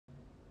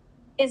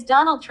Is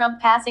Donald Trump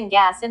passing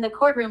gas in the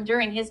courtroom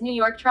during his New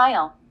York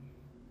trial?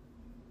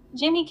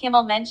 Jimmy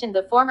Kimmel mentioned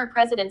the former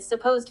president's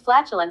supposed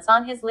flatulence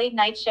on his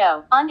late-night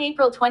show. On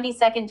April 22,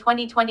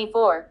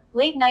 2024,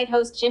 late-night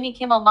host Jimmy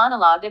Kimmel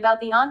monologued about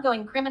the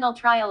ongoing criminal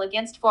trial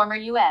against former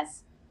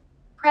U.S.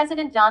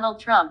 President Donald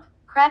Trump,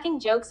 cracking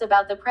jokes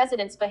about the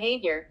president's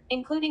behavior,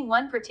 including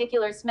one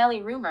particular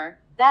smelly rumor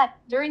that,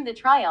 during the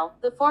trial,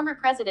 the former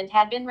president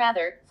had been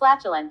rather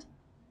flatulent.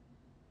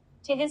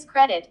 To his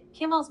credit,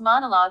 Kimmel's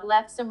monologue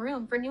left some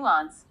room for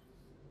nuance.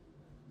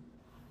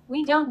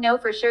 We don't know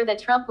for sure that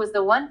Trump was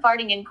the one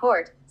farting in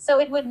court, so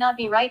it would not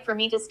be right for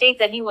me to state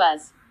that he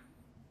was.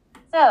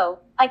 So,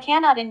 I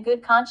cannot in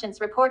good conscience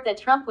report that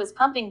Trump was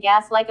pumping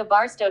gas like a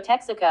Barstow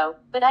Texaco,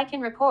 but I can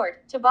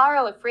report, to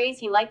borrow a phrase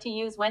he liked to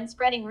use when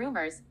spreading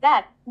rumors,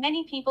 that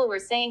many people were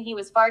saying he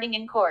was farting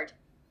in court.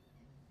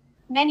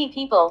 Many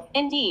people,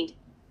 indeed.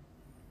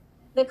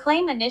 The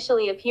claim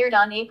initially appeared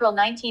on April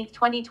 19,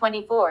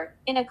 2024,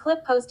 in a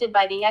clip posted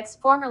by the X,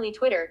 formerly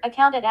Twitter,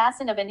 account at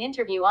Asin of an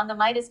interview on the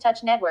Midas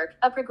Touch Network,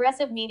 a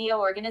progressive media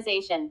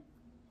organization.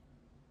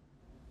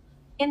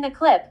 In the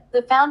clip,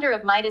 the founder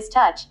of Midas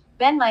Touch,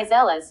 Ben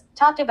Meiselas,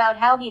 talked about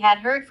how he had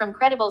heard from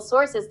credible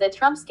sources that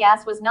Trump's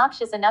gas was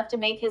noxious enough to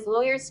make his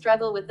lawyers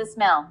struggle with the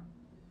smell.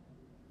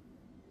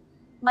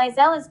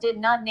 Meiselas did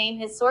not name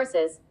his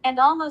sources, and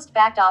almost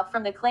backed off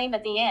from the claim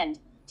at the end.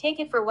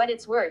 Take it for what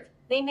it's worth.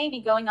 They may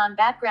be going on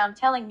background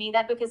telling me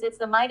that because it's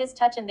the Midas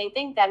Touch and they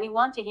think that we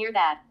want to hear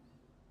that.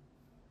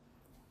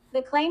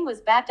 The claim was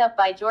backed up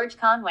by George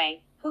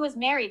Conway, who was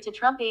married to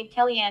Trump aide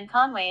Kellyanne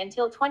Conway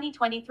until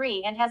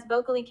 2023 and has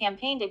vocally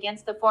campaigned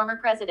against the former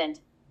president.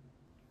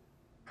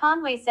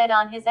 Conway said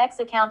on his X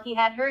account he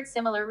had heard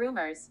similar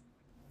rumors.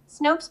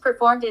 Snopes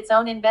performed its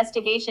own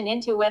investigation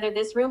into whether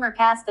this rumor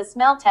passed the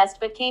smell test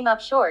but came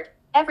up short.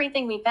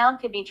 Everything we found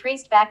could be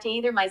traced back to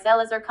either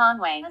Meiselas or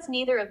Conway, as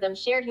neither of them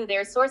shared who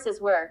their sources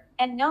were,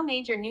 and no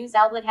major news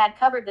outlet had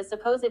covered the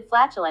supposed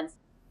flatulence.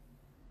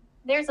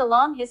 There's a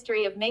long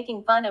history of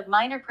making fun of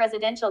minor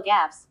presidential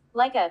gaffes,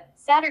 like a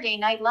Saturday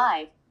Night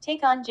Live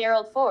take on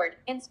Gerald Ford,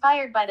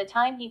 inspired by the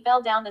time he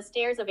fell down the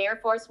stairs of Air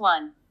Force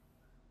One.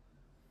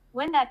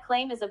 When that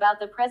claim is about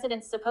the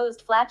president's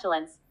supposed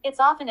flatulence, it's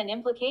often an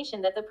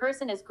implication that the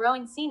person is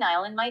growing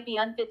senile and might be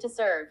unfit to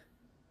serve.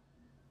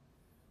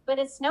 But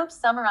as Snopes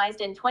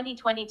summarized in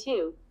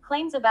 2022,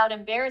 claims about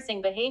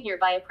embarrassing behavior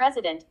by a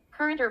president,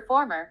 current or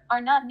former, are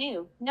not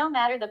new, no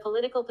matter the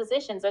political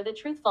positions or the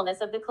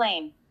truthfulness of the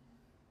claim.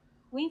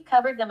 We've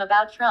covered them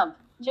about Trump,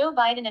 Joe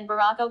Biden and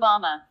Barack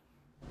Obama.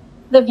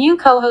 The View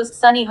co-host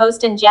Sunny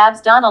Hostin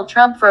jabs Donald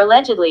Trump for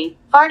allegedly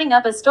farting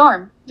up a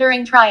storm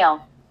during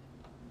trial.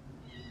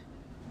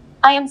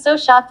 I am so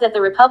shocked that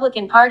the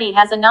Republican Party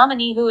has a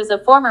nominee who is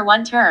a former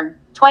one-term,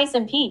 twice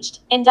impeached,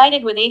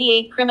 indicted with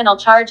 88 criminal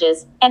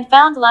charges, and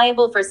found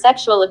liable for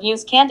sexual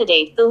abuse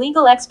candidate, the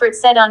legal expert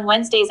said on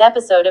Wednesday's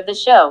episode of the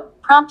show,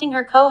 prompting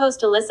her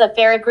co-host Alyssa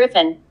Farah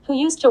Griffin, who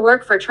used to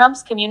work for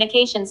Trump's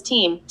communications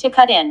team, to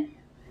cut in.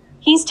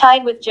 He's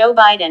tied with Joe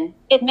Biden.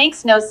 It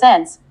makes no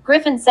sense,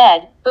 Griffin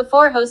said,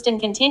 before Hostin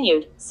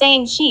continued,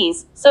 saying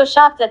she's so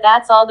shocked that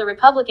that's all the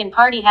Republican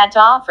Party had to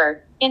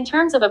offer in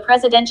terms of a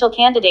presidential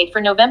candidate for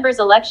November's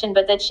election,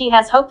 but that she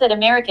has hope that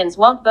Americans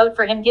won't vote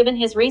for him given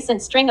his recent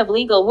string of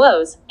legal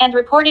woes and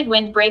reported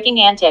wind-breaking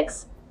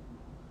antics.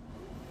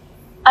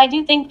 I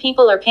do think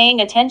people are paying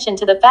attention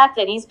to the fact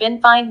that he's been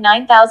fined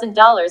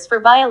 $9,000 for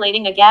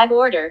violating a gag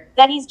order,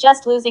 that he's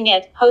just losing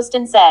it,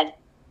 Hostin said.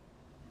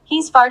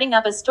 He's farting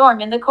up a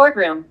storm in the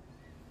courtroom.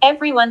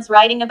 Everyone's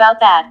writing about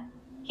that.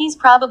 He's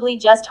probably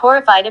just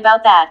horrified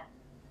about that.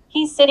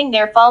 He's sitting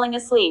there falling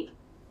asleep.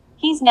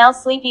 He's now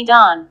Sleepy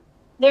Don.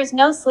 There's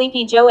no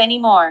Sleepy Joe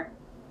anymore.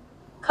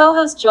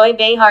 Co-host Joy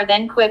Behar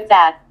then quipped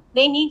that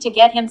they need to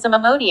get him some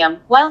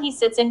Imodium while he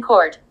sits in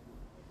court.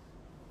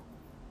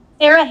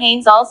 Sarah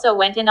Haynes also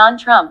went in on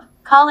Trump,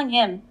 calling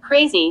him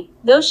crazy,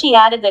 though she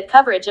added that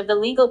coverage of the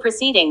legal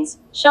proceedings,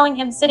 showing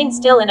him sitting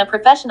still in a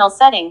professional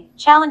setting,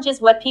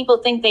 challenges what people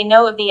think they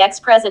know of the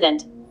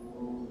ex-president.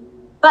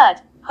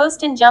 But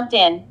Hostin jumped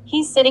in,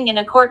 he's sitting in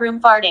a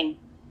courtroom farting.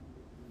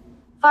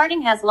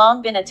 Farting has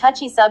long been a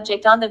touchy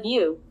subject on The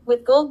View,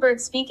 with Goldberg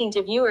speaking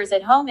to viewers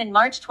at home in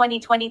March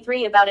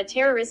 2023 about a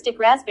terroristic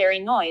raspberry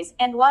noise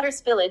and water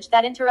spillage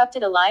that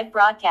interrupted a live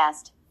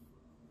broadcast.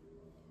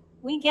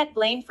 We get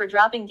blamed for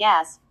dropping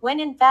gas, when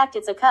in fact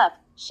it's a cup,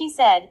 she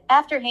said,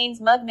 after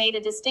Haynes' mug made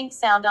a distinct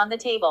sound on the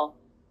table.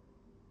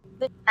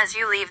 As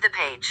you leave the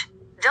page,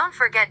 don't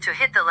forget to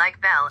hit the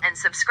like bell and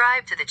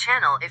subscribe to the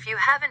channel if you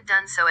haven't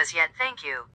done so as yet. Thank you.